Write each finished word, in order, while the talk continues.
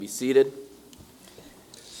Be seated.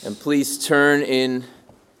 And please turn in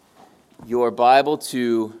your Bible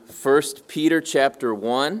to 1 Peter chapter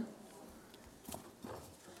 1.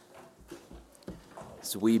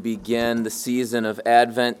 As we begin the season of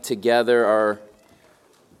Advent together, our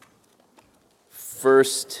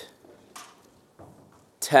first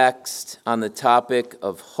text on the topic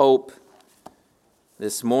of hope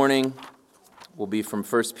this morning will be from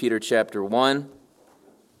 1 Peter chapter 1.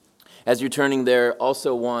 As you're turning there,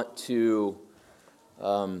 also want to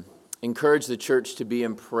encourage the church to be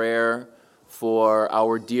in prayer for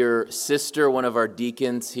our dear sister, one of our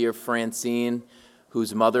deacons here, Francine,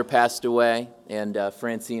 whose mother passed away. And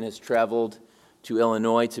Francine has traveled to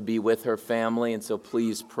Illinois to be with her family. And so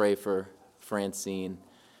please pray for Francine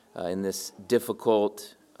in this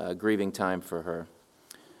difficult, grieving time for her.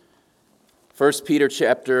 1 Peter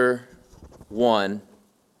chapter 1,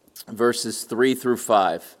 verses 3 through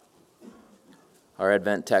 5. Our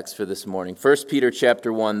Advent text for this morning. 1 Peter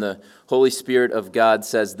chapter 1, the Holy Spirit of God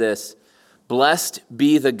says this: "Blessed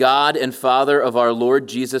be the God and Father of our Lord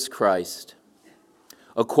Jesus Christ.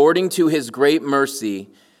 According to his great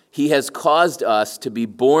mercy, he has caused us to be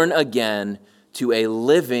born again to a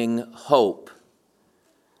living hope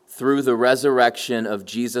through the resurrection of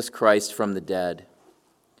Jesus Christ from the dead,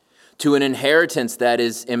 to an inheritance that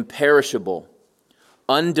is imperishable,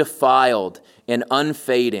 undefiled, and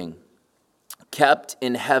unfading, kept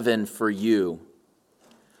in heaven for you,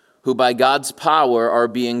 who by God's power are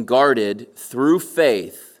being guarded through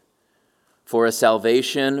faith for a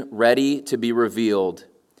salvation ready to be revealed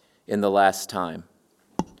in the last time."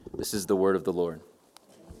 This is the word of the Lord.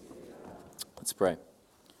 Let's pray.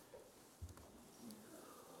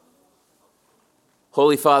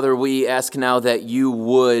 Holy Father, we ask now that you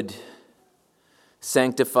would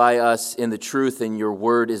sanctify us in the truth, and your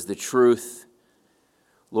word is the truth.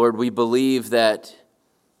 Lord, we believe that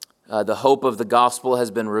the hope of the gospel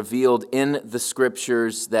has been revealed in the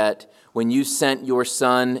scriptures, that when you sent your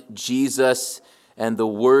Son, Jesus, and the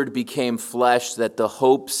Word became flesh, that the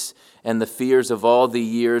hopes and the fears of all the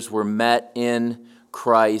years were met in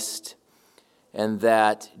Christ, and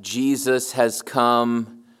that Jesus has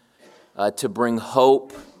come to bring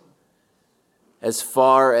hope as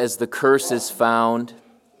far as the curse is found.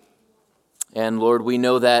 And Lord, we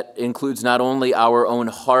know that includes not only our own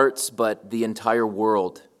hearts, but the entire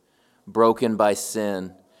world broken by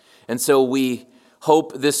sin. And so we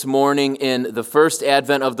hope this morning in the first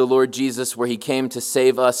advent of the Lord Jesus, where he came to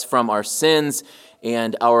save us from our sins,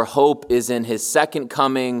 and our hope is in his second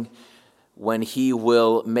coming, when he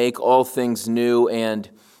will make all things new. And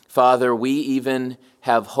Father, we even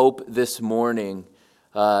have hope this morning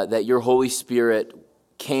that your Holy Spirit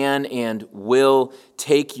can and will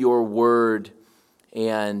take your word,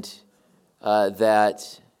 and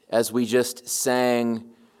that, as we just sang,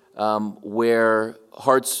 where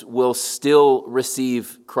hearts will still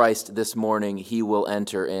receive Christ this morning, he will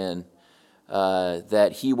enter in,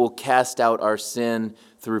 that he will cast out our sin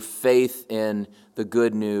through faith in the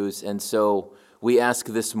good news. And so we ask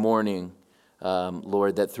this morning,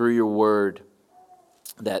 Lord, that through your word,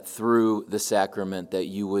 that through the sacrament, that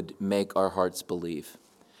you would make our hearts believe.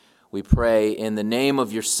 We pray in the name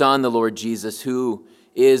of your Son, the Lord Jesus, who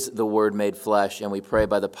is the Word made flesh, and we pray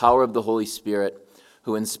by the power of the Holy Spirit,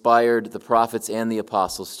 who inspired the prophets and the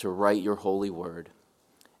apostles to write your holy word.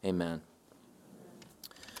 Amen.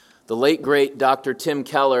 The late, great Dr. Tim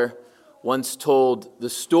Keller once told the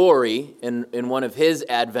story in one of his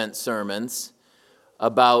Advent sermons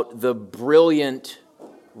about the brilliant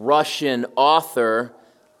Russian author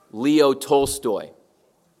Leo Tolstoy.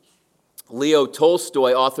 Leo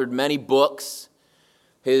Tolstoy authored many books,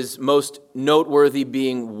 his most noteworthy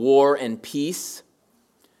being War and Peace.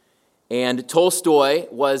 And Tolstoy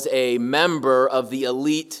was a member of the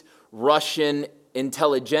elite Russian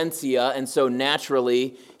intelligentsia, and so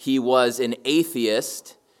naturally he was an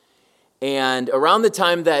atheist. And around the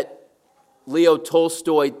time that Leo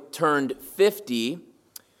Tolstoy turned 50,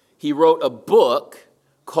 he wrote a book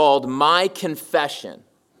called My Confession.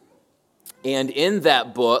 And in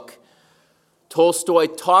that book, Tolstoy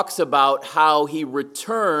talks about how he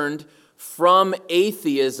returned from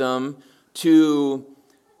atheism to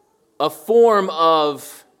a form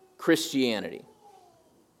of Christianity.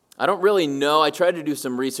 I don't really know. I tried to do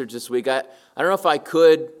some research this week. I don't know if I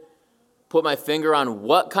could put my finger on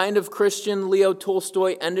what kind of Christian Leo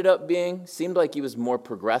Tolstoy ended up being. Seemed like he was more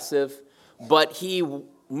progressive. But he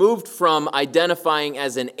moved from identifying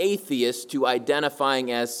as an atheist to identifying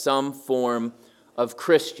as some form of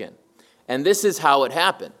Christian. And this is how it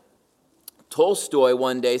happened. Tolstoy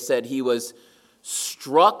one day said he was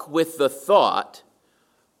struck with the thought,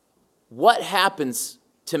 what happens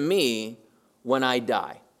to me when I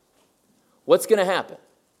die? What's going to happen?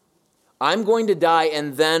 I'm going to die,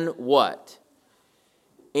 and then what?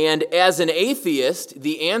 And as an atheist,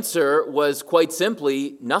 the answer was quite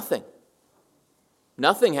simply nothing.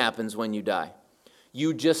 Nothing happens when you die.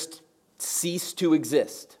 You just cease to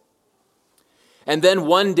exist. And then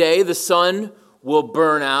one day the sun will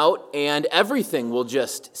burn out and everything will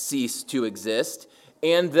just cease to exist.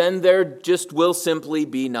 And then there just will simply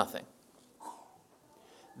be nothing.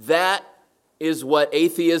 That is what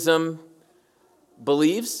atheism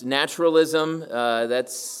believes. Naturalism,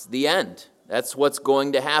 that's the end. That's what's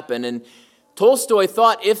going to happen. And Tolstoy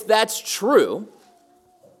thought if that's true,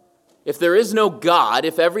 if there is no God,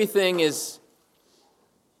 if everything is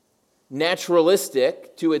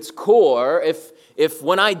naturalistic to its core, if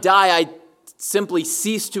when I die I simply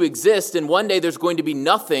cease to exist and one day there's going to be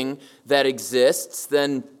nothing that exists,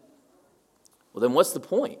 then what's the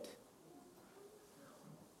point?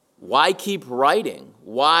 Why keep writing?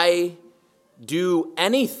 Why do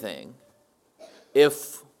anything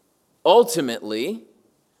if ultimately,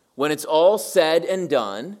 when it's all said and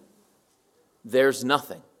done, there's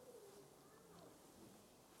nothing?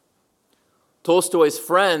 Tolstoy's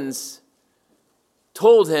friends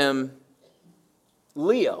told him,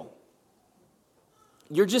 Leo,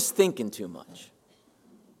 you're just thinking too much.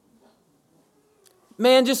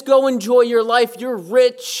 Man, just go enjoy your life. You're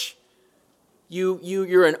rich.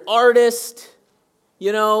 You're an artist.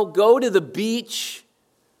 Go to the beach.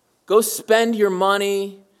 Go spend your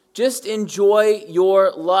money. Just enjoy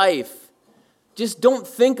your life. Just don't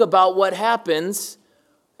think about what happens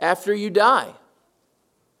after you die.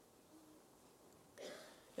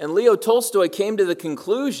 And Leo Tolstoy came to the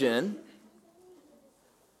conclusion,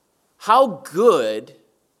 how good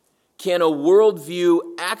can a worldview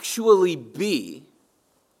actually be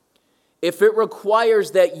if it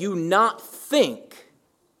requires that you not think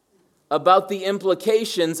about the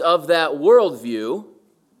implications of that worldview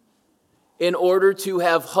in order to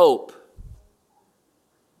have hope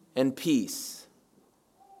and peace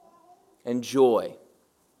and joy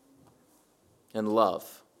and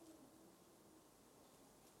love?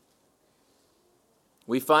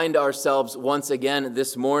 We find ourselves once again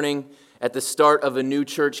this morning at the start of a new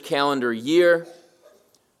church calendar year.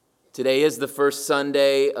 Today is the first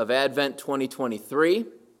Sunday of Advent 2023.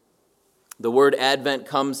 The word Advent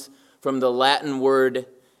comes from the Latin word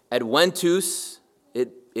adventus.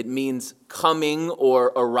 It means coming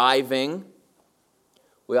or arriving.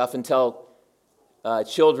 We often tell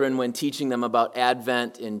children when teaching them about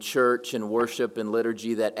Advent in church and worship and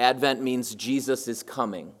liturgy that Advent means Jesus is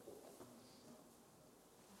coming.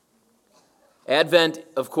 Advent,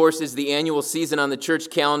 of course, is the annual season on the church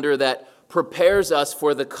calendar that prepares us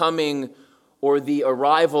for the coming or the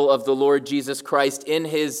arrival of the Lord Jesus Christ in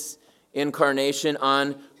his incarnation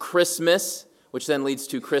on Christmas, which then leads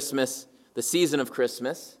to Christmas, the season of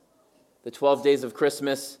Christmas. The 12 days of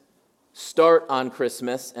Christmas start on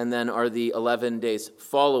Christmas and then are the 11 days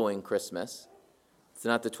following Christmas. It's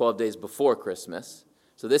not the 12 days before Christmas.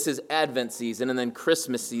 So this is Advent season, and then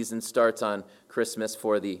Christmas season starts on Christmas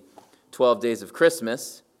for the 12 days of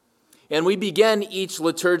Christmas. And we begin each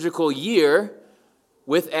liturgical year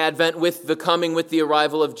with Advent, with the coming, with the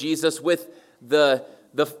arrival of Jesus, with the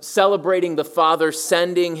celebrating the Father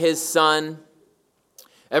sending his Son.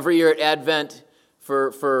 Every year at Advent,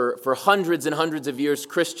 for hundreds and hundreds of years,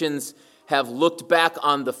 Christians have looked back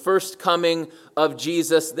on the first coming of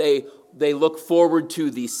Jesus. They look forward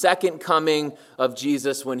to the second coming of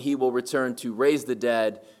Jesus when he will return to raise the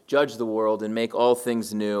dead, judge the world, and make all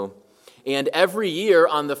things new. And every year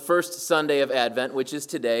on the first Sunday of Advent, which is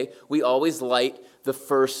today, we always light the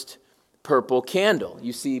first purple candle.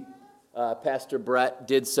 You see, Pastor Brett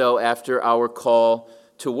did so after our call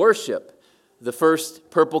to worship. The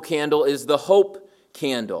first purple candle is the hope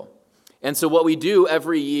candle. And so what we do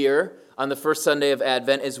every year on the first Sunday of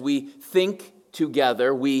Advent is we think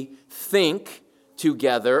together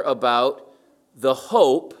about the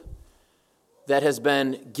hope that has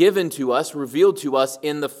been given to us, revealed to us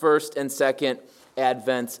in the first and second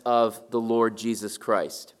advents of the Lord Jesus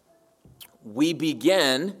Christ. We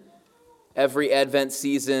begin every Advent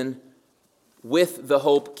season with the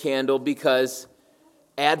hope candle because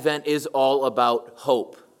Advent is all about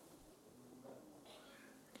hope.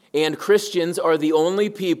 And Christians are the only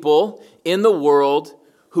people in the world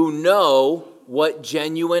who know what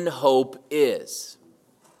genuine hope is.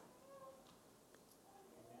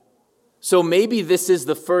 So maybe this is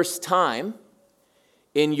the first time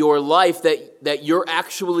in your life that you're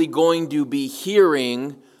actually going to be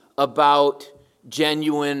hearing about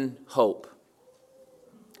genuine hope.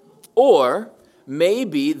 Or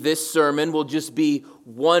maybe this sermon will just be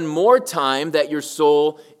one more time that your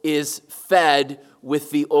soul is fed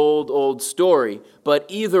with the old story. But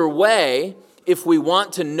either way, if we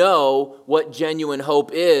want to know what genuine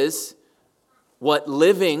hope is, what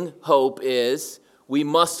living hope is, we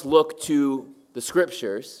must look to the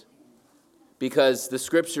Scriptures, because the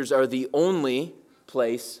Scriptures are the only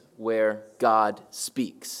place where God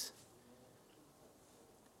speaks.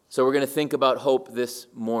 So we're going to think about hope this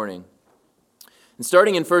morning. And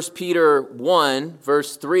starting in 1 Peter 1,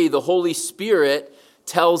 verse 3, the Holy Spirit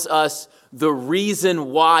tells us the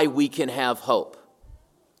reason why we can have hope.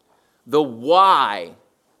 The why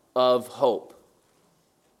of hope.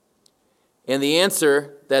 And the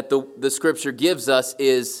answer that the Scripture gives us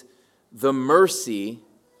is the mercy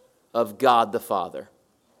of God the Father.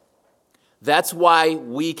 That's why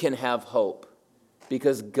we can have hope,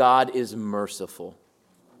 because God is merciful.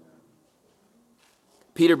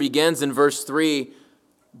 Peter begins in verse 3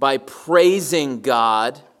 by praising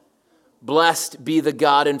God. Blessed be the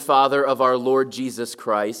God and Father of our Lord Jesus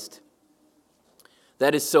Christ.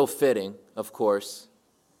 That is so fitting, of course.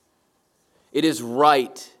 It is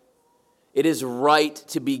right. It is right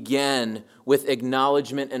to begin with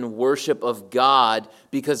acknowledgement and worship of God,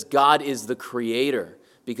 because God is the creator,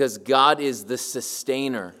 because God is the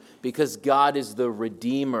sustainer, because God is the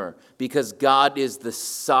redeemer, because God is the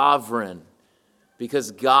sovereign,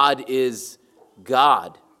 because God is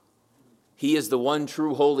God. He is the one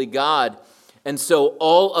true holy God. And so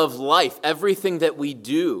all of life, everything that we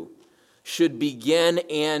do, should begin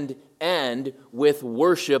and end with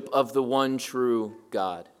worship of the one true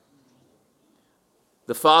God.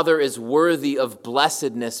 The Father is worthy of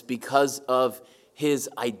blessedness because of his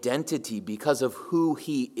identity, because of who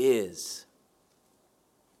he is.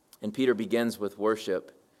 And Peter begins with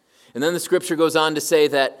worship. And then the Scripture goes on to say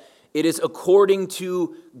that it is according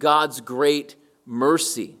to God's great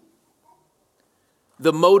mercy.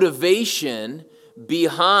 The motivation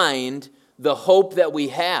behind the hope that we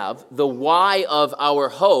have, the why of our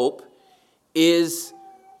hope, is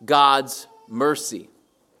God's mercy.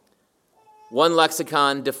 One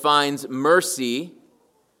lexicon defines mercy,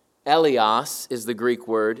 eleos is the Greek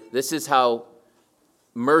word. This is how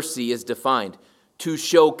mercy is defined: to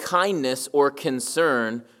show kindness or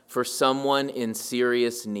concern for someone in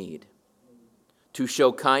serious need. To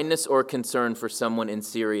show kindness or concern for someone in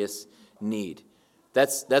serious need.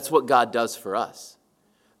 That's what God does for us.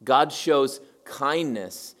 God shows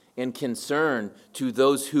kindness and concern to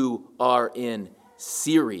those who are in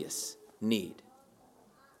serious need.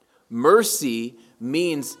 Mercy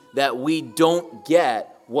means that we don't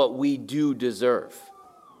get what we do deserve.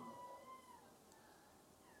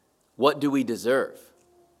 What do we deserve?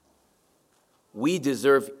 We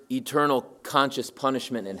deserve eternal conscious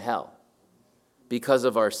punishment in hell because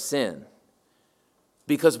of our sin.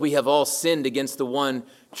 Because we have all sinned against the one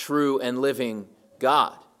true and living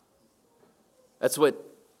God. That's what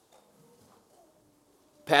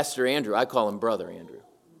Pastor Andrew, I call him Brother Andrew,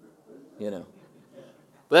 But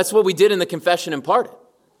that's what we did in the Confession Imparted,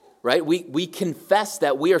 right? We confess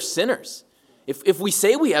that we are sinners. If we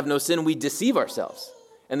say we have no sin, we deceive ourselves,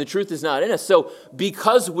 and the truth is not in us. So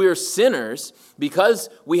because we're sinners, because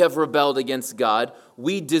we have rebelled against God,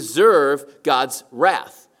 we deserve God's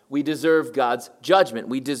wrath. We deserve God's judgment.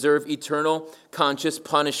 We deserve eternal conscious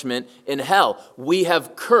punishment in hell. We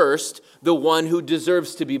have cursed the one who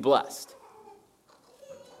deserves to be blessed.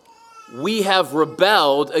 We have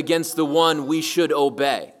rebelled against the one we should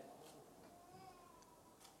obey.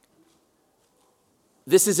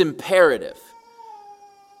 This is imperative,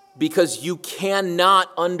 because you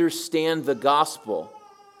cannot understand the gospel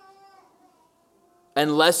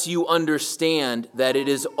unless you understand that it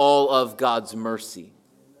is all of God's mercy.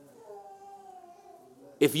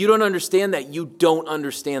 If you don't understand that, you don't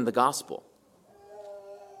understand the gospel.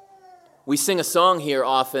 We sing a song here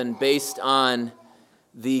often based on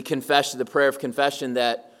the confession, the prayer of confession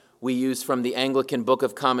that we use from the Anglican Book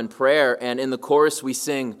of Common Prayer. And in the chorus we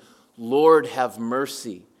sing, Lord, have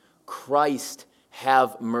mercy. Christ,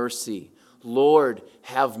 have mercy. Lord,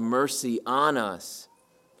 have mercy on us.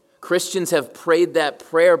 Christians have prayed that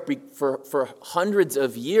prayer for hundreds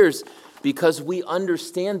of years because we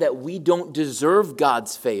understand that we don't deserve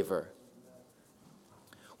God's favor.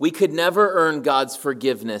 We could never earn God's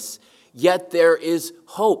forgiveness, yet there is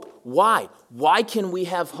hope. Why? Why can we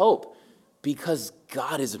have hope? Because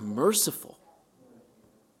God is merciful.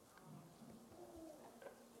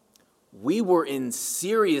 We were in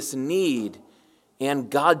serious need,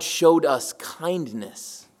 and God showed us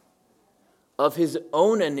kindness of his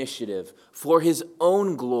own initiative for his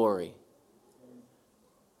own glory.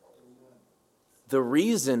 The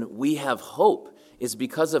reason we have hope is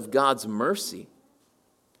because of God's mercy.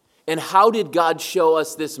 And how did God show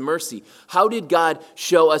us this mercy? How did God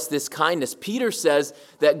show us this kindness? Peter says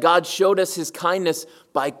that God showed us his kindness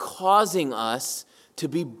by causing us to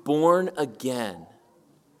be born again.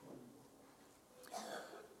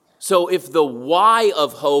 So if the why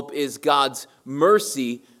of hope is God's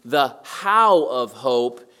mercy, the how of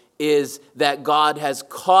hope is that God has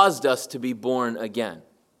caused us to be born again.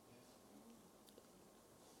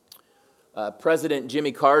 President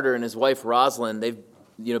Jimmy Carter and his wife Rosalind, they've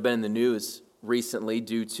been in the news recently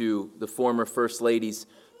due to the former First Lady's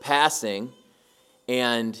passing.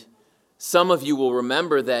 And some of you will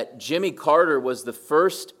remember that Jimmy Carter was the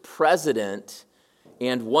first president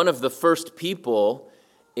and one of the first people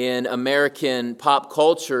in American pop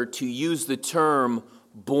culture to use the term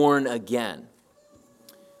born again.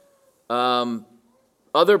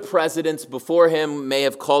 Other presidents before him may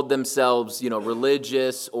have called themselves,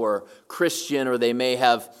 religious or Christian, or they may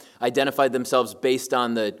have identified themselves based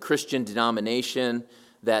on the Christian denomination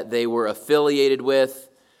that they were affiliated with.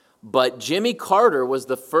 But Jimmy Carter was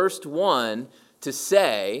the first one to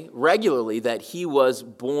say regularly that he was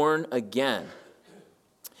born again.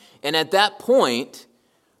 And at that point,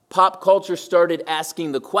 pop culture started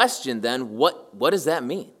asking the question then, what does that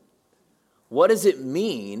mean? What does it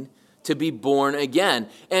mean to be born again?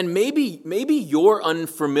 And maybe you're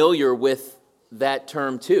unfamiliar with that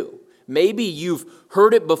term too. Maybe you've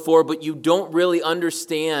heard it before, but you don't really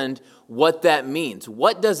understand what that means.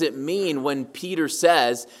 What does it mean when Peter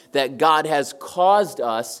says that God has caused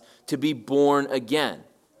us to be born again?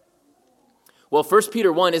 Well, 1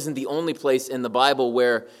 Peter 1 isn't the only place in the Bible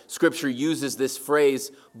where Scripture uses this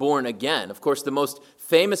phrase, born again. Of course, the most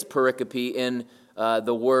famous pericope in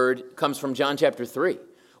the Word comes from John chapter 3,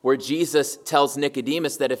 where Jesus tells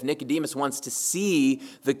Nicodemus that if Nicodemus wants to see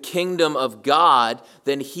the kingdom of God,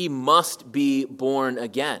 then he must be born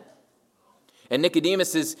again. And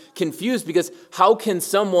Nicodemus is confused because how can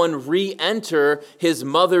someone re-enter his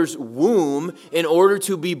mother's womb in order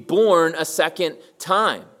to be born a second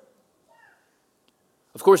time?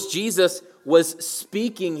 Of course, Jesus was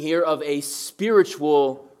speaking here of a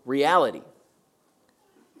spiritual reality.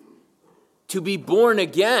 To be born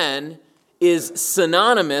again is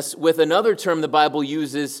synonymous with another term the Bible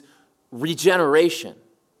uses, regeneration.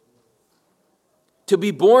 To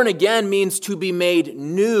be born again means to be made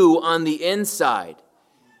new on the inside.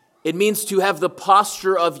 It means to have the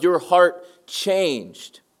posture of your heart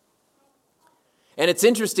changed. And it's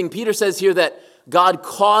interesting, Peter says here that God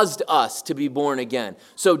caused us to be born again.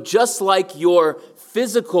 So just like your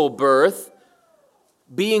physical birth,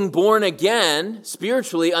 being born again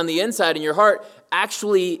spiritually on the inside in your heart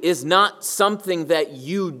actually is not something that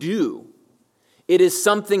you do. It is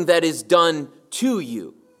something that is done to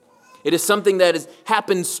you. It is something that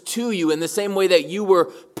happens to you in the same way that you were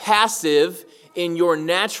passive in your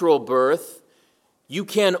natural birth. You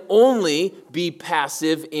can only be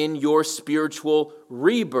passive in your spiritual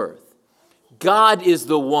rebirth. God is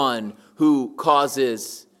the one who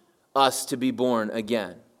causes us to be born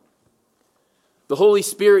again. The Holy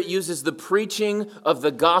Spirit uses the preaching of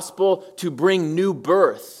the gospel to bring new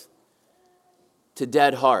birth to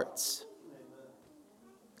dead hearts.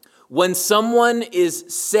 When someone is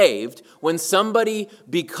saved, when somebody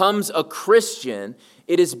becomes a Christian,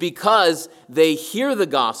 it is because they hear the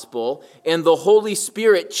gospel and the Holy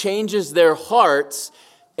Spirit changes their hearts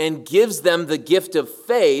and gives them the gift of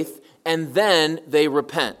faith, and then they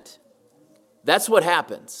repent. That's what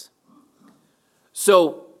happens.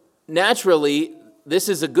 So naturally, this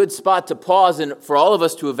is a good spot to pause and for all of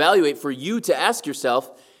us to evaluate, for you to ask yourself,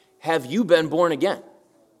 have you been born again?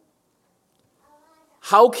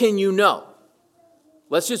 How can you know?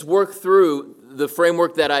 Let's just work through the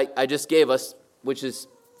framework that I just gave us, which is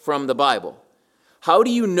from the Bible. How do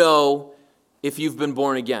you know if you've been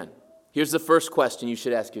born again? Here's the first question you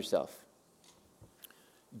should ask yourself.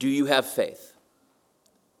 Do you have faith?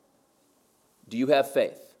 Do you have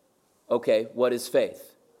faith? Okay, what is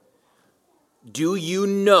faith? Do you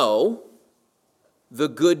know the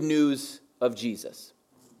good news of Jesus?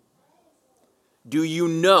 Do you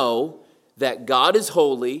know that God is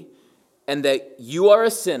holy and that you are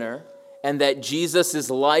a sinner and that Jesus'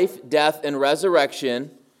 life, death, and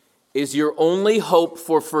resurrection is your only hope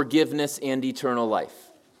for forgiveness and eternal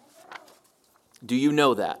life? Do you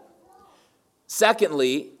know that?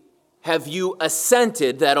 Secondly, have you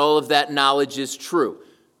assented that all of that knowledge is true?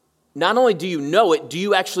 Not only do you know it, do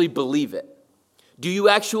you actually believe it? Do you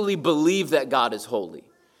actually believe that God is holy?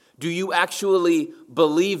 Do you actually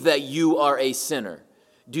believe that you are a sinner?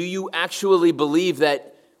 Do you actually believe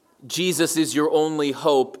that Jesus is your only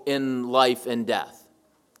hope in life and death?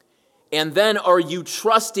 And then are you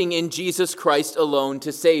trusting in Jesus Christ alone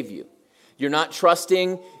to save you? You're not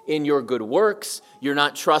trusting in your good works. You're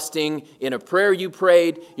not trusting in a prayer you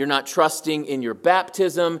prayed. You're not trusting in your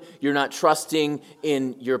baptism. You're not trusting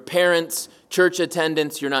in your parents' church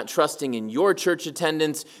attendance. You're not trusting in your church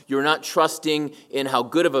attendance. You're not trusting in how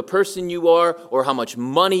good of a person you are or how much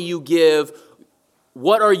money you give.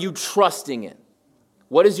 What are you trusting in?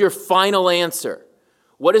 What is your final answer?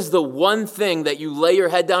 What is the one thing that you lay your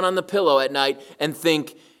head down on the pillow at night and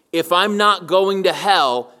think, if I'm not going to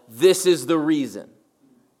hell, this is the reason?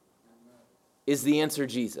 Is the answer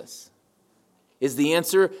Jesus? Is the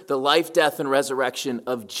answer the life, death, and resurrection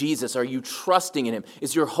of Jesus? Are you trusting in him?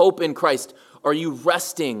 Is your hope in Christ? Are you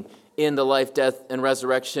resting in the life, death, and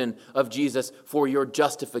resurrection of Jesus for your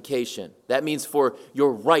justification? That means for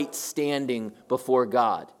your right standing before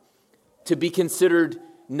God. To be considered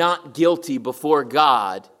not guilty before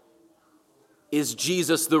God, is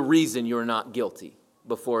Jesus the reason you're not guilty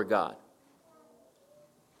before God?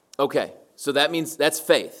 Okay, so that means that's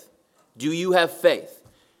faith. Do you have faith?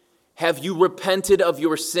 Have you repented of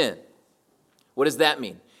your sin? What does that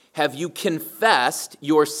mean? Have you confessed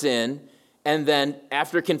your sin and then,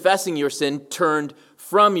 after confessing your sin, turned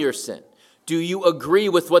from your sin? Do you agree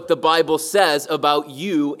with what the Bible says about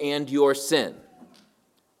you and your sin?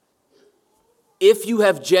 If you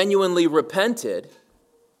have genuinely repented,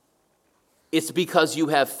 it's because you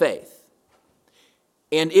have faith.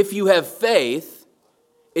 And if you have faith,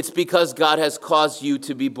 it's because God has caused you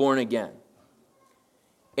to be born again.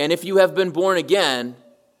 And if you have been born again,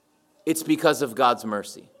 it's because of God's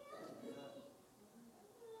mercy.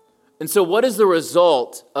 And so what is the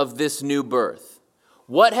result of this new birth?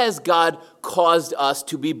 What has God caused us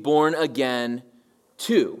to be born again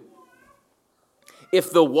to?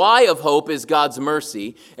 If the why of hope is God's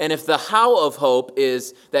mercy, and if the how of hope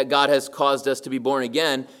is that God has caused us to be born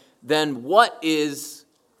again, then what is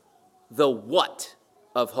the what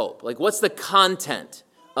of hope? Like, what's the content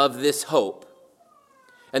of this hope?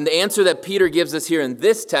 And the answer that Peter gives us here in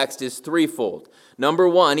this text is threefold. Number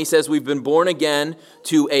one, he says we've been born again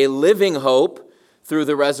to a living hope through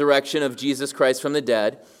the resurrection of Jesus Christ from the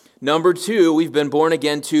dead. Number two, we've been born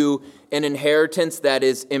again to an inheritance that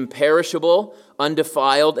is imperishable,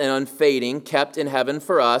 undefiled, and unfading, kept in heaven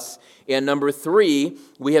for us. And number three,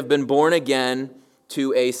 we have been born again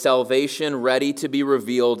to a salvation ready to be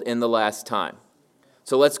revealed in the last time.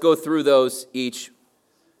 So let's go through those each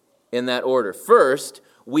in that order. First,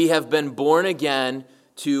 we have been born again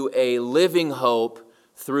to a living hope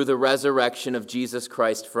through the resurrection of Jesus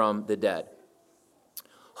Christ from the dead.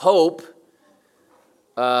 Hope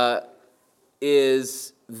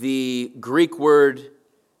is the Greek word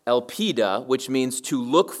elpida, which means to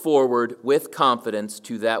look forward with confidence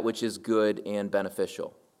to that which is good and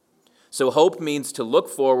beneficial. So hope means to look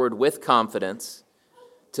forward with confidence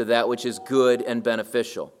to that which is good and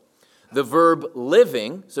beneficial. The verb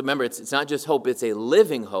living, so remember, it's not just hope, it's a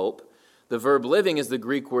living hope. The verb living is the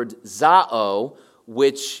Greek word zao,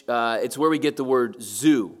 which it's where we get the word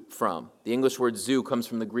zoo from. The English word zoo comes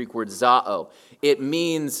from the Greek word zao.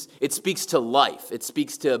 It speaks to life. It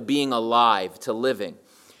speaks to being alive, to living.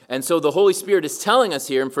 And so the Holy Spirit is telling us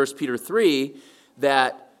here in 1 Peter 3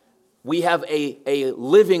 that we have a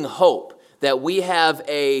living hope, that we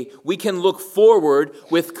can look forward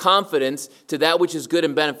with confidence to that which is good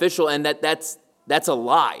and beneficial, and that's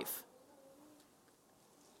alive.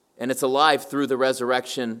 And it's alive through the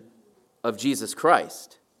resurrection of Jesus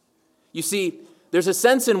Christ. You see, there's a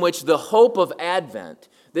sense in which the hope of Advent,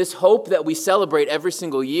 this hope that we celebrate every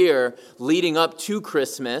single year leading up to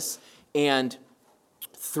Christmas and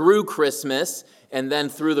through Christmas and then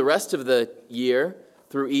through the rest of the year,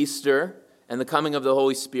 through Easter and the coming of the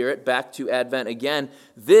Holy Spirit, back to Advent again,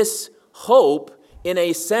 this hope, in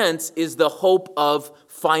a sense, is the hope of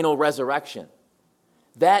final resurrection.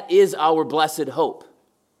 That is our blessed hope.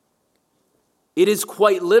 It is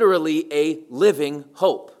quite literally a living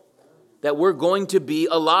hope that we're going to be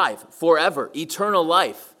alive forever, eternal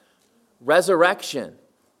life, resurrection.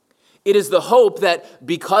 It is the hope that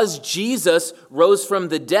because Jesus rose from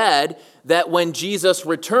the dead, that when Jesus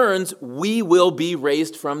returns, we will be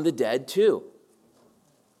raised from the dead too.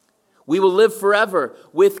 We will live forever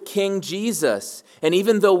with King Jesus. And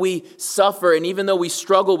even though we suffer and even though we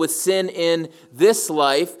struggle with sin in this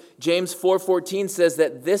life, James 4:14 says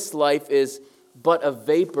that this life is but a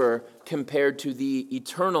vapor compared to the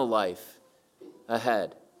eternal life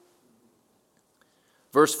ahead.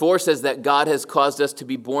 Verse 4 says that God has caused us to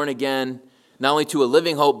be born again, not only to a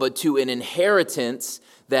living hope, but to an inheritance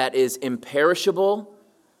that is imperishable,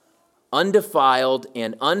 undefiled,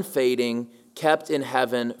 and unfading, kept in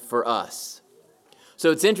heaven for us. So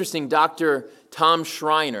it's interesting, Dr. Tom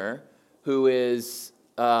Schreiner, who is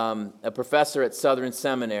a professor at Southern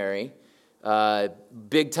Seminary,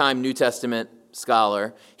 big-time New Testament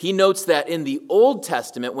scholar, he notes that in the Old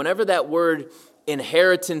Testament, whenever that word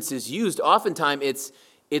inheritance is used, oftentimes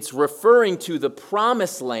it's referring to the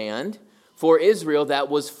promised land for Israel that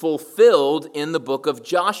was fulfilled in the book of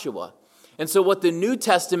Joshua. And so what the New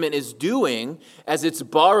Testament is doing, as it's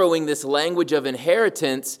borrowing this language of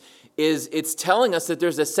inheritance, is it's telling us that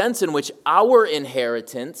there's a sense in which our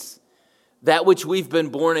inheritance, that which we've been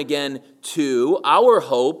born again to, our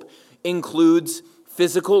hope, includes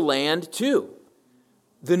physical land too.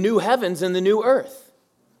 The new heavens and the new earth.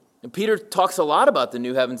 And Peter talks a lot about the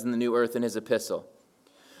new heavens and the new earth in his epistle.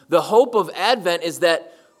 The hope of Advent is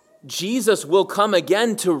that Jesus will come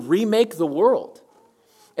again to remake the world,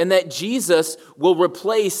 and that Jesus will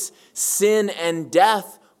replace sin and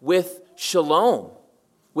death with shalom,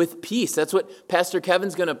 with peace. That's what Pastor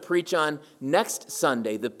Kevin's going to preach on next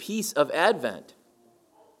Sunday, the peace of Advent.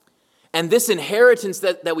 And this inheritance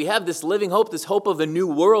that we have, this living hope, this hope of a new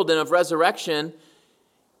world and of resurrection,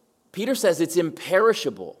 Peter says it's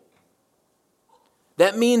imperishable.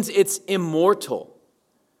 That means it's immortal.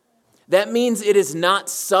 That means it is not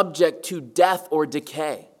subject to death or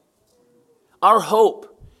decay. Our hope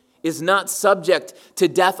is not subject to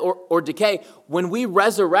death or decay. When we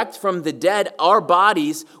resurrect from the dead, our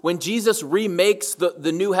bodies, when Jesus remakes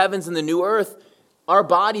the new heavens and the new earth, our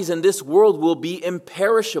bodies in this world will be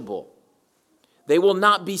imperishable. They will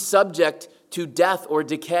not be subject to death or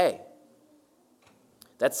decay.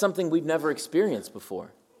 That's something we've never experienced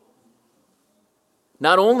before.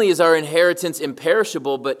 Not only is our inheritance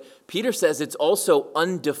imperishable, but Peter says it's also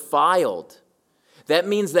undefiled. That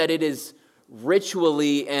means that it is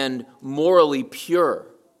ritually and morally pure.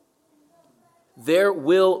 There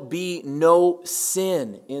will be no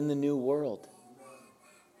sin in the new world.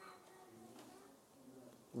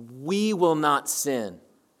 We will not sin.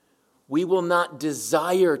 We will not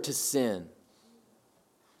desire to sin.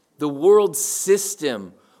 The world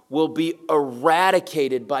system will be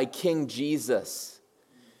eradicated by King Jesus.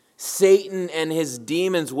 Satan and his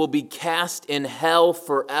demons will be cast in hell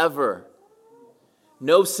forever.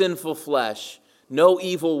 No sinful flesh, no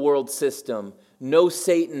evil world system, no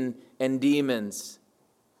Satan and demons.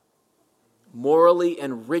 Morally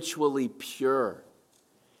and ritually pure.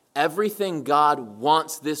 Everything God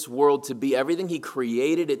wants this world to be, everything he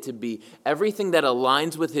created it to be, everything that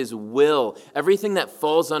aligns with his will, everything that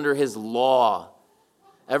falls under his law,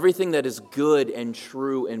 everything that is good and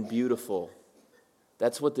true and beautiful.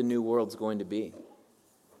 That's what the new world's going to be.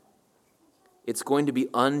 It's going to be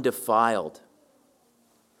undefiled.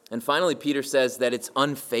 And finally, Peter says that it's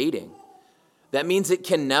unfading. That means it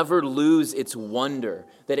can never lose its wonder,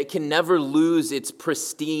 that it can never lose its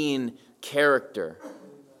pristine character.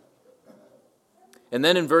 And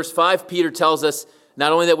then in verse 5, Peter tells us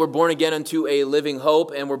not only that we're born again into a living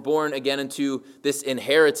hope and we're born again into this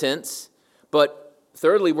inheritance, but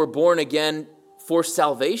thirdly, we're born again for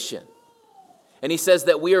salvation. And he says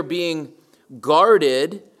that we are being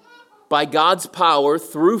guarded by God's power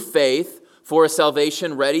through faith for a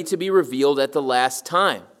salvation ready to be revealed at the last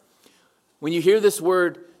time. When you hear this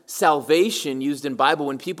word salvation used in Bible,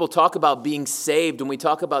 when people talk about being saved, when we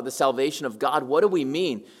talk about the salvation of God, what do we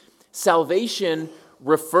mean? Salvation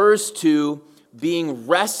refers to being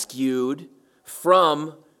rescued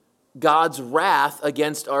from God's wrath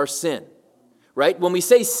against our sin, right? When we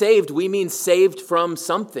say saved, we mean saved from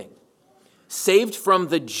something. Saved from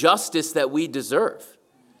the justice that we deserve.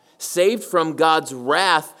 Saved from God's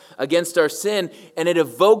wrath against our sin, and it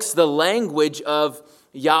evokes the language of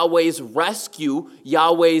Yahweh's rescue,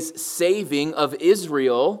 Yahweh's saving of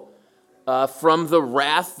Israel from the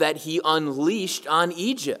wrath that he unleashed on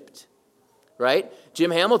Egypt, right?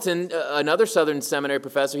 Jim Hamilton, another Southern Seminary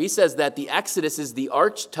professor, he says that the Exodus is the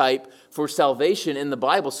archetype for salvation in the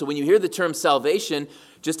Bible. So when you hear the term salvation,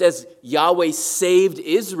 just as Yahweh saved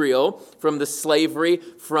Israel from the slavery,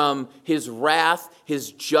 from his wrath,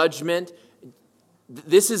 his judgment,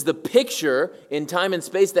 this is the picture in time and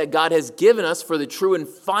space that God has given us for the true and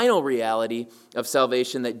final reality of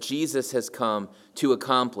salvation that Jesus has come to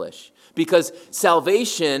accomplish. Because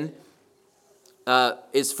salvation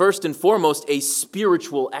is first and foremost a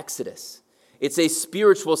spiritual exodus. It's a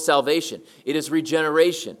spiritual salvation. It is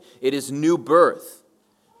regeneration. It is new birth.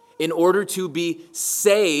 In order to be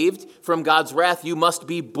saved from God's wrath, you must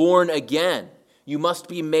be born again. You must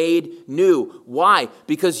be made new. Why?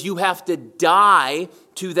 Because you have to die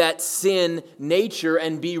to that sin nature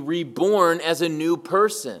and be reborn as a new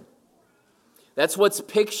person. That's what's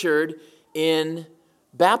pictured in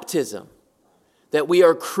baptism. that we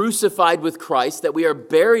are crucified with Christ, that we are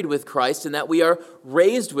buried with Christ, and that we are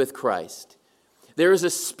raised with Christ. There is a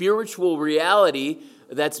spiritual reality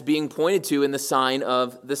that's being pointed to in the sign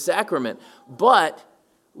of the sacrament. But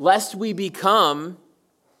lest we become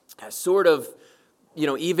sort of,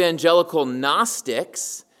 evangelical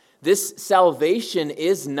Gnostics, this salvation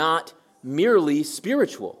is not merely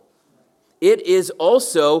spiritual. It is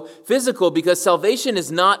also physical, because salvation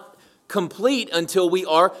is not complete until we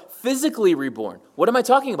are physically reborn. What am I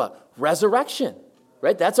talking about? Resurrection,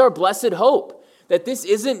 right? That's our blessed hope. That this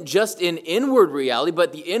isn't just an inward reality,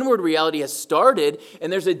 but the inward reality has started,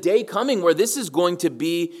 and there's a day coming where this is going to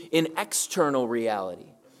be an external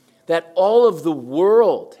reality. That all of the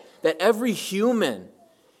world, that every human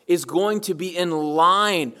is going to be in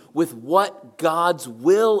line with what God's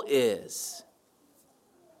will is.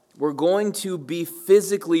 We're going to be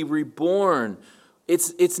physically reborn.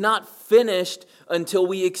 It's not finished until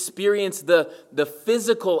we experience the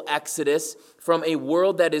physical exodus from a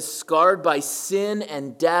world that is scarred by sin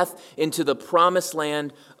and death into the promised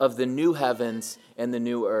land of the new heavens and the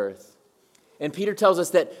new earth. And Peter tells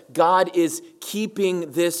us that God is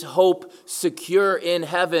keeping this hope secure in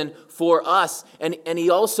heaven for us. And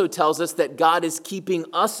he also tells us that God is keeping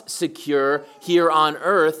us secure here on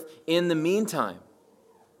earth in the meantime.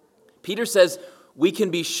 Peter says we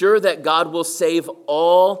can be sure that God will save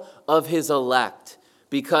all of his elect,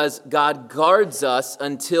 because God guards us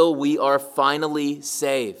until we are finally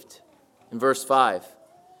saved. In verse 5,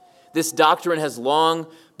 this doctrine has long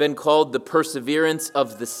been called the perseverance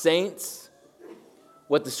of the saints.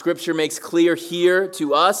 What the Scripture makes clear here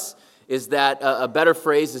to us is that a better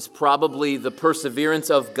phrase is probably the perseverance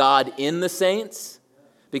of God in the saints,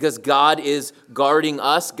 because God is guarding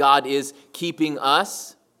us, God is keeping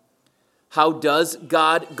us. How does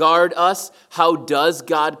God guard us? How does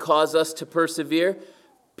God cause us to persevere?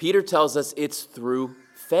 Peter tells us it's through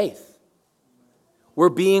faith. We're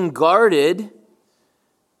being guarded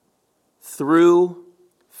through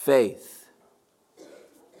faith.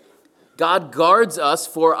 God guards us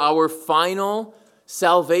for our final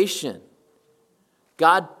salvation.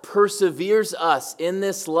 God perseveres us in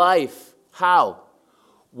this life. How?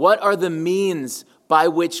 What are the means by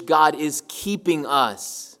which God is keeping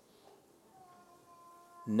us?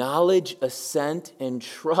 Knowledge, assent, and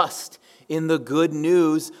trust in the good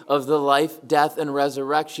news of the life, death, and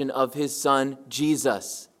resurrection of his Son,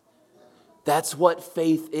 Jesus. That's what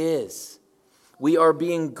faith is. We are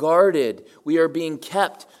being guarded. We are being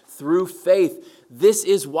kept through faith. This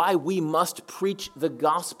is why we must preach the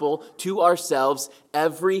gospel to ourselves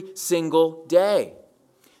every single day.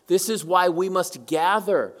 This is why we must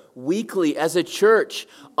gather weekly as a church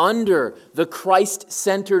under the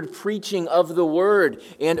Christ-centered preaching of the Word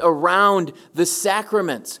and around the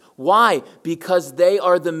sacraments. Why? Because they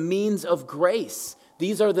are the means of grace.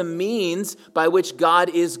 These are the means by which God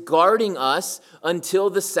is guarding us until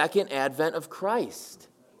the second advent of Christ.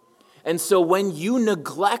 And so when you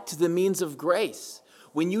neglect the means of grace,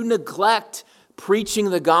 when you neglect preaching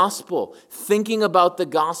the gospel, thinking about the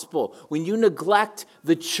gospel, when you neglect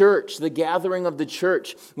the church, the gathering of the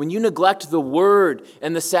church, when you neglect the word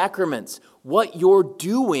and the sacraments, what you're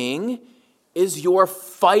doing is you're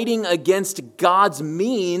fighting against God's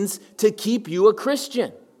means to keep you a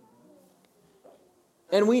Christian.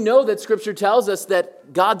 And we know that Scripture tells us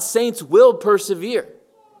that God's saints will persevere,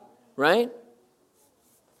 right?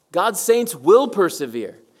 God's saints will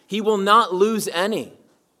persevere. He will not lose any.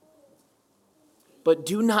 But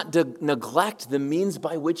do not neglect the means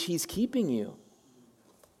by which he's keeping you.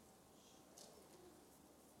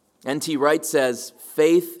 N.T. Wright says,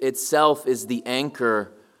 faith itself is the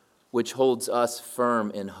anchor which holds us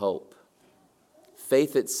firm in hope.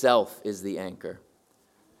 Faith itself is the anchor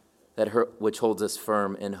which holds us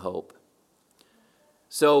firm in hope.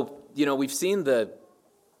 So, we've seen the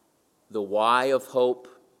why of hope,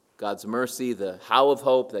 God's mercy, the how of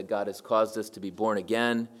hope, that God has caused us to be born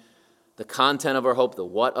again, the content of our hope, the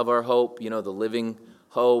what of our hope, the living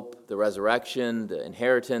hope, the resurrection, the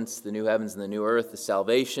inheritance, the new heavens and the new earth, the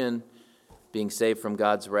salvation, being saved from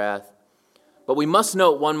God's wrath. But we must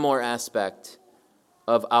note one more aspect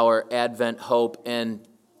of our Advent hope, and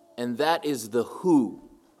that is the who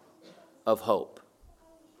of hope.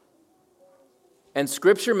 And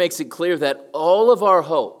Scripture makes it clear that all of our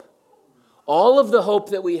hope, all of the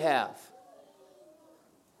hope that we have,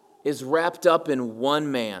 is wrapped up in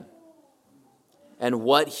one man and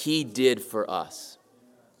what he did for us.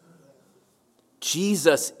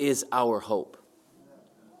 Jesus is our hope.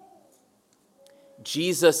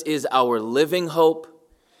 Jesus is our living hope.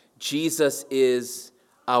 Jesus is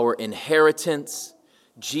our inheritance.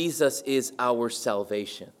 Jesus is our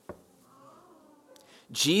salvation.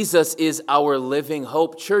 Jesus is our living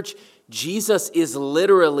hope. Church, Jesus is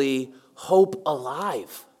literally hope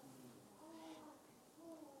alive.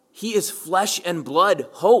 He is flesh and blood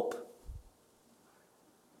hope.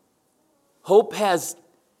 Hope has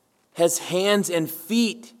hands and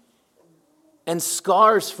feet and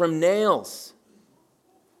scars from nails.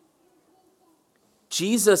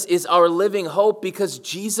 Jesus is our living hope because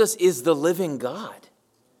Jesus is the living God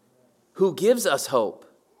who gives us hope.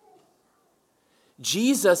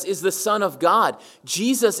 Jesus is the Son of God.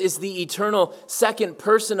 Jesus is the eternal second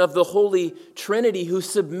person of the Holy Trinity who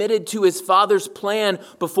submitted to his Father's plan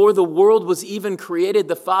before the world was even created.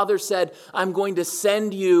 The Father said, I'm going to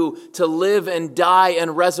send you to live and die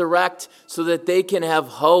and resurrect so that they can have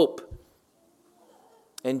hope.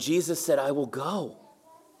 And Jesus said, I will go.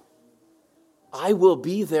 I will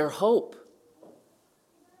be their hope.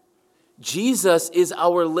 Jesus is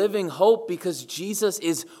our living hope because Jesus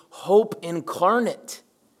is hope incarnate.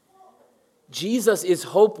 Jesus is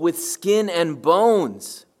hope with skin and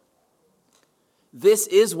bones. This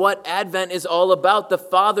is what Advent is all about. The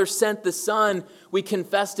Father sent the Son. We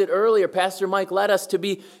confessed it earlier. Pastor Mike led us to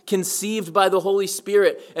be conceived by the Holy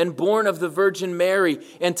Spirit and born of the Virgin Mary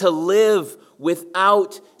and to live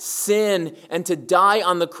without sin and to die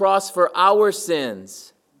on the cross for our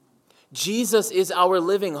sins. Jesus is our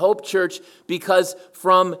living hope, church, because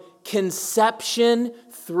from conception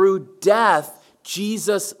through death,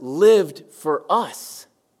 Jesus lived for us.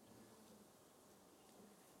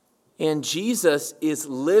 And Jesus is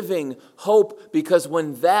living hope because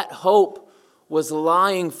when that hope was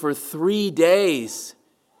lying for 3 days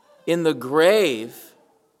in the grave,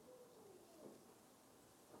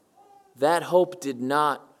 that hope did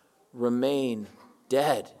not remain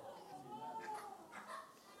dead.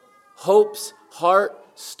 Hope's heart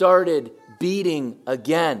started beating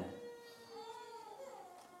again.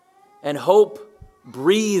 And hope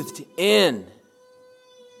breathed in.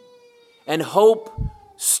 And hope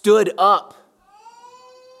stood up.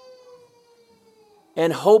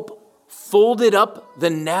 And hope folded up the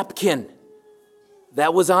napkin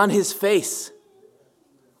that was on his face.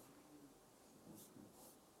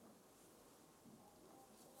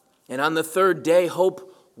 And on the third day,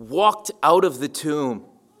 hope walked out of the tomb.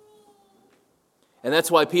 And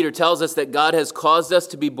that's why Peter tells us that God has caused us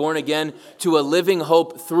to be born again to a living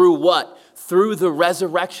hope through what? Through the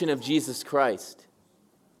resurrection of Jesus Christ.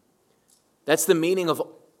 That's the meaning of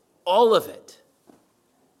all of it.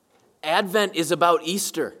 Advent is about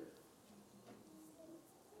Easter.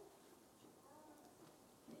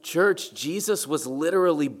 Church, Jesus was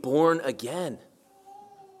literally born again.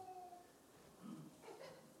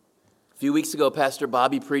 A few weeks ago, Pastor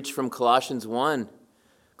Bobby preached from Colossians 1.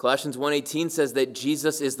 Colossians 1:18 says that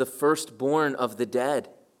Jesus is the firstborn of the dead.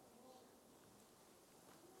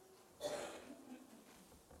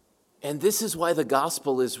 And this is why the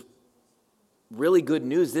gospel is really good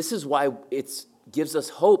news. This is why it gives us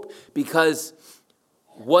hope, because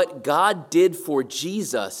what God did for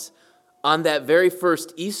Jesus on that very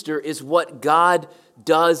first Easter is what God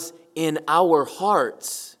does in our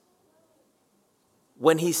hearts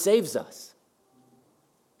when he saves us.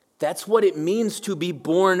 That's what it means to be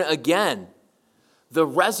born again. The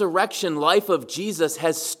resurrection life of Jesus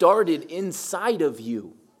has started inside of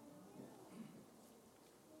you.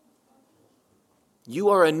 You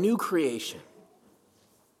are a new creation.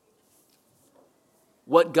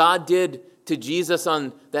 What God did to Jesus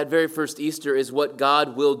on that very first Easter is what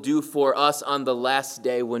God will do for us on the last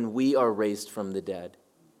day when we are raised from the dead.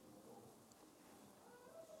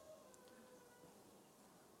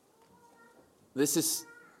 This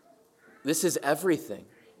is everything.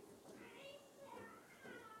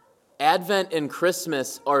 Advent and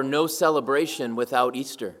Christmas are no celebration without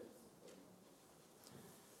Easter.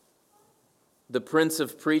 The Prince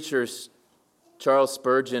of Preachers, Charles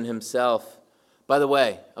Spurgeon himself. By the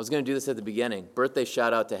way, I was going to do this at the beginning. Birthday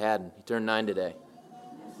shout out to Haddon. He turned 9 today.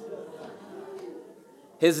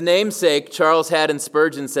 His namesake, Charles Haddon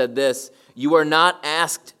Spurgeon, said this: "You are not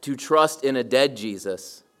asked to trust in a dead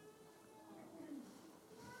Jesus.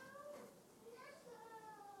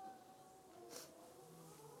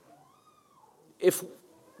 If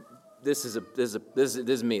this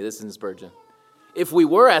is me, this isn't Spurgeon. If we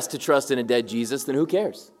were asked to trust in a dead Jesus, then who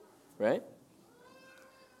cares, right?"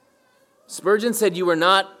 Spurgeon said, "You were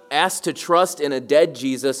not asked to trust in a dead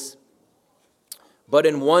Jesus, but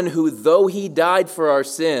in one who, though he died for our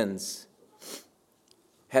sins,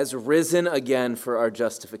 has risen again for our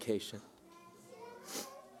justification."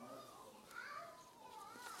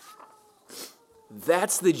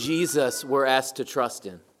 That's the Jesus we're asked to trust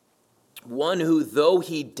in. One who, though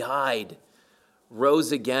he died,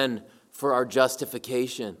 rose again for our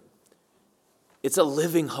justification. It's a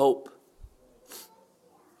living hope.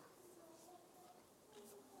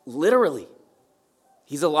 Literally,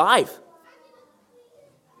 he's alive.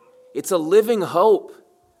 It's a living hope.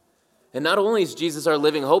 And not only is Jesus our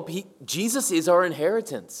living hope, Jesus is our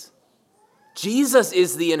inheritance. Jesus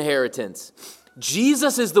is the inheritance.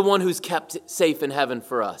 Jesus is the one who's kept safe in heaven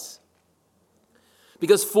for us.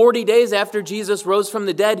 Because 40 days after Jesus rose from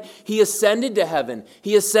the dead, he ascended to heaven.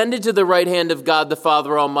 He ascended to the right hand of God the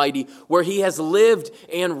Father Almighty, where he has lived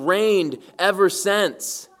and reigned ever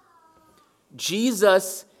since.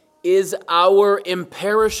 Jesus is our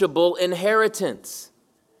imperishable inheritance.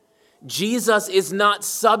 Jesus is not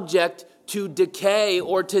subject to decay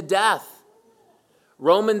or to death.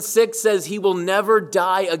 Romans 6 says he will never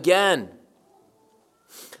die again.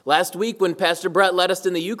 Last week when Pastor Brett led us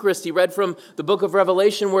in the Eucharist, he read from the book of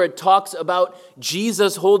Revelation where it talks about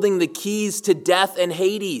Jesus holding the keys to death and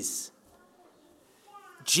Hades.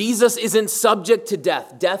 Jesus isn't subject to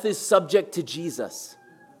death. Death is subject to Jesus.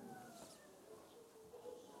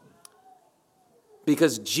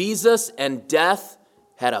 Because Jesus and death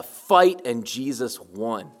had a fight and Jesus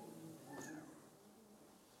won.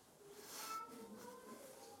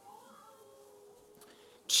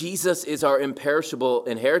 Jesus is our imperishable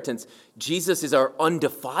inheritance. Jesus is our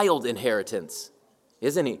undefiled inheritance,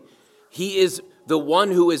 isn't he? He is the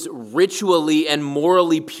one who is ritually and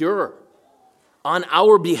morally pure on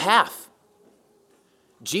our behalf.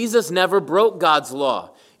 Jesus never broke God's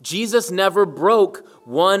law. Jesus never broke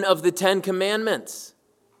one of the 10 commandments.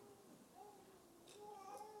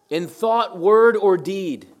 In thought, word, or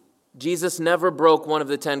deed, Jesus never broke one of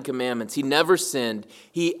the 10 commandments. He never sinned.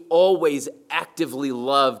 He always actively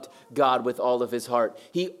loved God with all of his heart.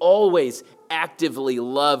 He always actively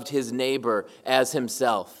loved his neighbor as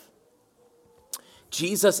himself.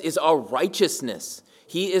 Jesus is our righteousness.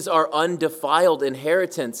 He is our undefiled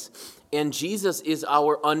inheritance. And Jesus is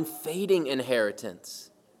our unfading inheritance.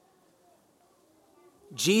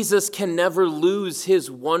 Jesus can never lose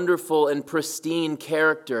his wonderful and pristine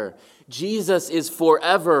character. Jesus is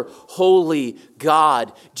forever holy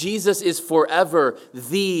God. Jesus is forever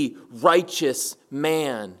the righteous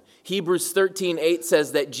man. Hebrews 13:8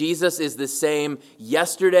 says that Jesus is the same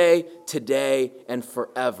yesterday, today, and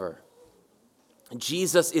forever.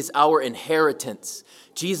 Jesus is our inheritance.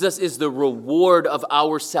 Jesus is the reward of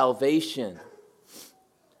our salvation.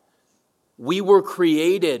 We were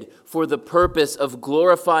created for the purpose of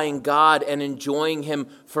glorifying God and enjoying him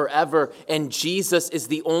forever. And Jesus is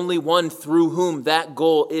the only one through whom that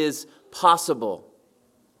goal is possible.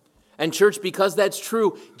 And church, because that's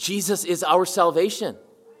true, Jesus is our salvation.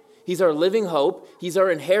 He's our living hope, he's our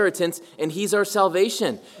inheritance, and he's our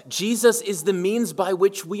salvation. Jesus is the means by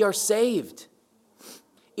which we are saved.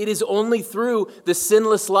 It is only through the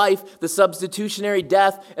sinless life, the substitutionary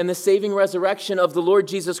death, and the saving resurrection of the Lord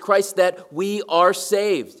Jesus Christ that we are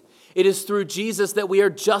saved. It is through Jesus that we are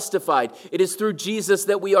justified. It is through Jesus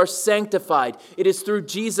that we are sanctified. It is through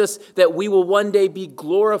Jesus that we will one day be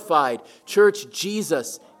glorified. Church,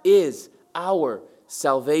 Jesus is our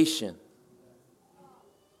salvation.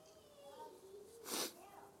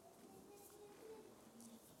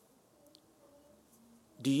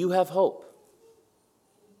 Do you have hope?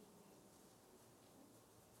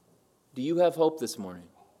 Do you have hope this morning?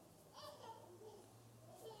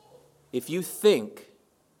 If you think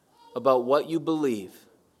about what you believe,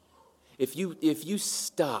 if you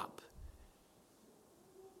stop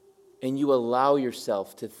and you allow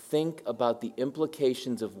yourself to think about the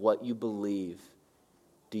implications of what you believe,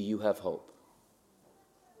 do you have hope?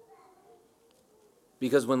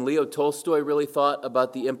 Because when Leo Tolstoy really thought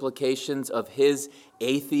about the implications of his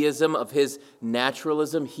atheism, of his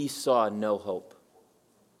naturalism, he saw no hope.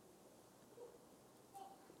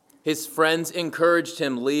 His friends encouraged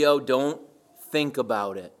him, Leo, don't think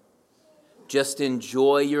about it. Just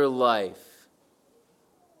enjoy your life.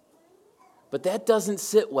 But that doesn't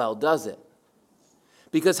sit well, does it?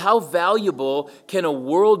 Because how valuable can a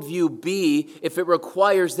worldview be if it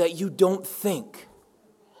requires that you don't think?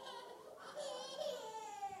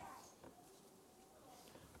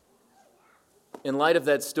 In light of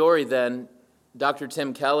that story, then, Dr.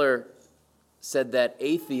 Tim Keller said that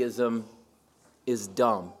atheism is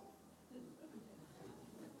dumb.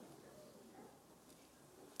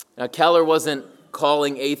 Now, Keller wasn't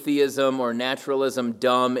calling atheism or naturalism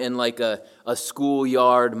dumb in like a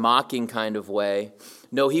schoolyard mocking kind of way.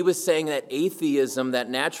 No, he was saying that atheism, that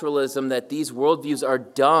naturalism, that these worldviews are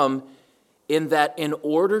dumb in that in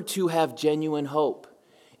order to have genuine hope,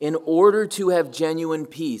 in order to have genuine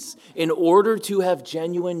peace, in order to have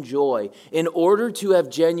genuine joy, in order to have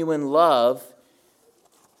genuine love,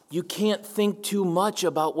 you can't think too much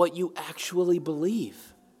about what you actually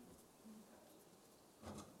believe.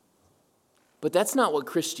 But that's not what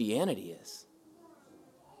Christianity is.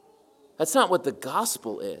 That's not what the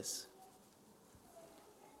gospel is.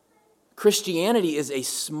 Christianity is a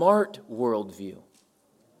smart worldview.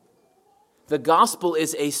 The gospel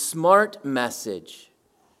is a smart message.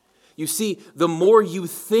 You see, the more you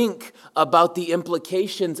think about the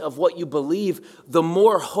implications of what you believe, the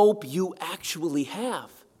more hope you actually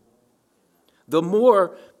have. The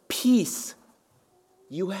more peace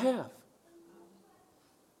you have.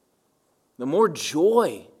 The more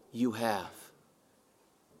joy you have.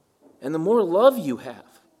 And the more love you have.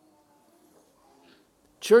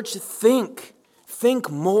 Church, think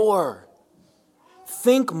more.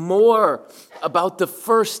 Think more about the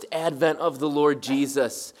first advent of the Lord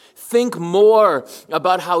Jesus. Think more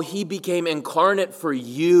about how he became incarnate for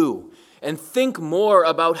you. And think more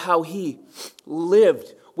about how he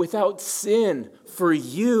lived without sin for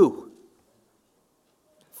you.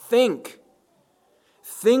 Think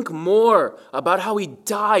more about how he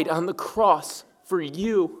died on the cross for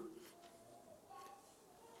you.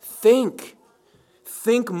 Think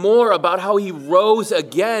more about how he rose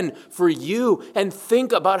again for you, and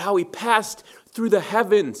think about how he passed through the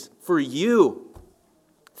heavens for you.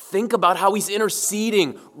 Think about how he's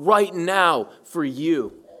interceding right now for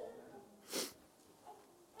you.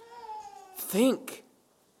 Think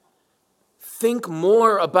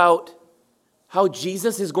more about how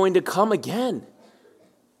Jesus is going to come again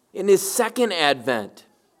in his second advent.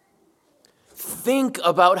 Think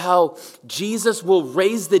about how Jesus will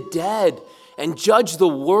raise the dead and judge the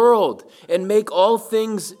world and make all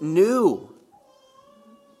things new.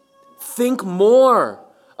 Think more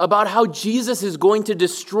about how Jesus is going to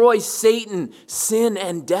destroy Satan, sin,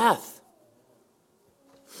 and death.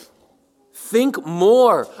 Think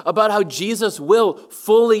more about how Jesus will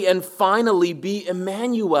fully and finally be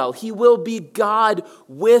Emmanuel. He will be God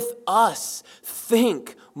with us.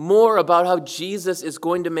 Think more about how Jesus is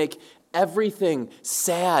going to make everything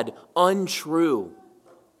sad untrue.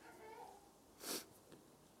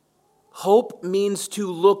 Hope means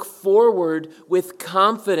to look forward with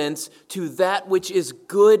confidence to that which is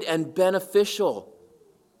good and beneficial.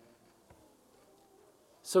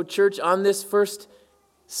 So, church, on this first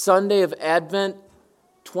Sunday of Advent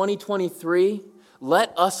 2023,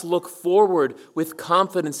 let us look forward with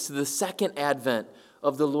confidence to the second advent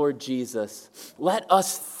of the Lord Jesus. Let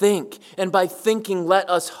us think, and by thinking, let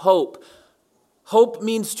us hope. Hope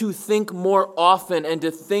means to think more often and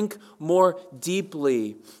to think more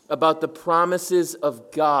deeply about the promises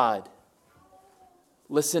of God.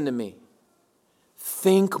 Listen to me.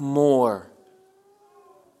 Think more,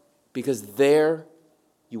 because there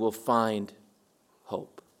you will find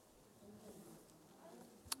hope.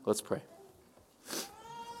 Let's pray.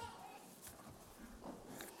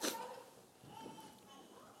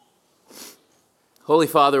 Holy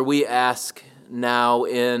Father, we ask now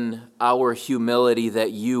in our humility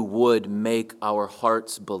that you would make our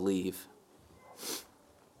hearts believe.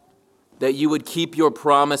 That you would keep your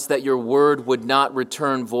promise, that your word would not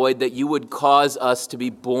return void, that you would cause us to be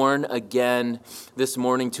born again this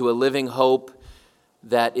morning to a living hope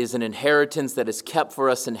that is an inheritance that is kept for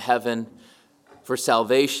us in heaven for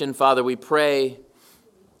salvation. Father, we pray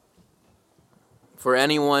for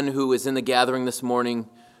anyone who is in the gathering this morning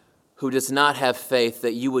who does not have faith,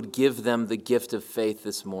 that you would give them the gift of faith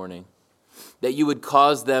this morning, that you would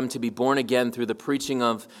cause them to be born again through the preaching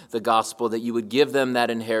of the gospel, that you would give them that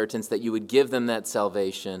inheritance, that you would give them that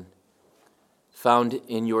salvation found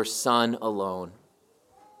in your Son alone.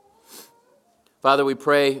 Father, we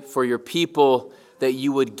pray for your people that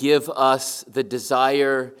you would give us the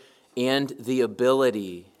desire and the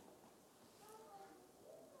ability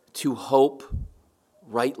to hope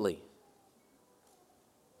rightly.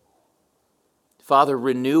 Father,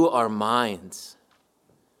 renew our minds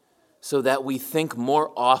so that we think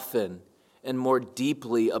more often and more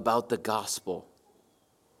deeply about the gospel.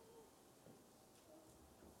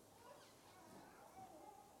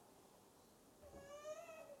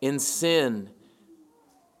 In sin,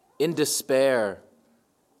 in despair,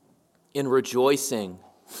 in rejoicing,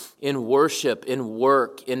 in worship, in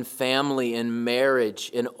work, in family, in marriage,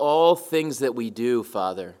 in all things that we do,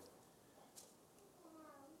 Father.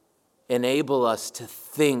 Enable us to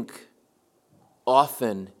think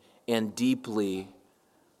often and deeply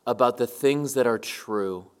about the things that are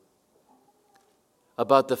true,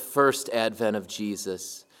 about the first advent of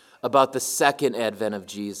Jesus, about the second advent of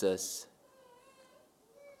Jesus.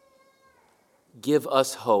 Give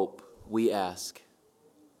us hope, we ask.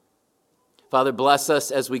 Father, bless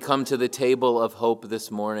us as we come to the table of hope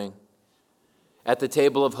this morning. At the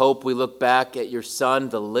table of hope, we look back at your Son,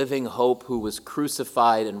 the living hope who was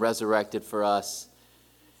crucified and resurrected for us.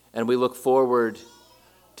 And we look forward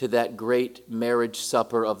to that great marriage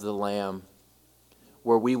supper of the Lamb,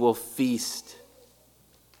 where we will feast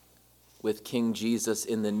with King Jesus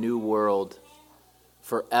in the new world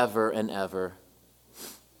forever and ever.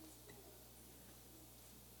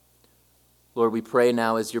 Lord, we pray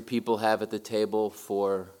now as your people have at the table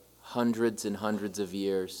for hundreds and hundreds of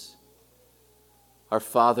years. Our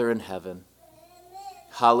Father in heaven,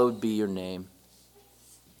 hallowed be your name.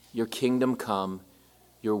 Your kingdom come,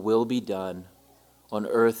 your will be done on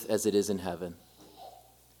earth as it is in heaven.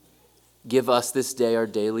 Give us this day our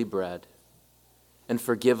daily bread, and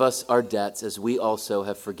forgive us our debts as we also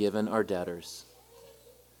have forgiven our debtors.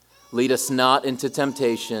 Lead us not into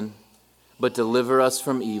temptation, but deliver us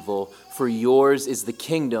from evil. For yours is the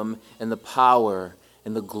kingdom and the power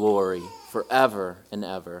and the glory forever and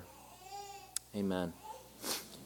ever. Amen.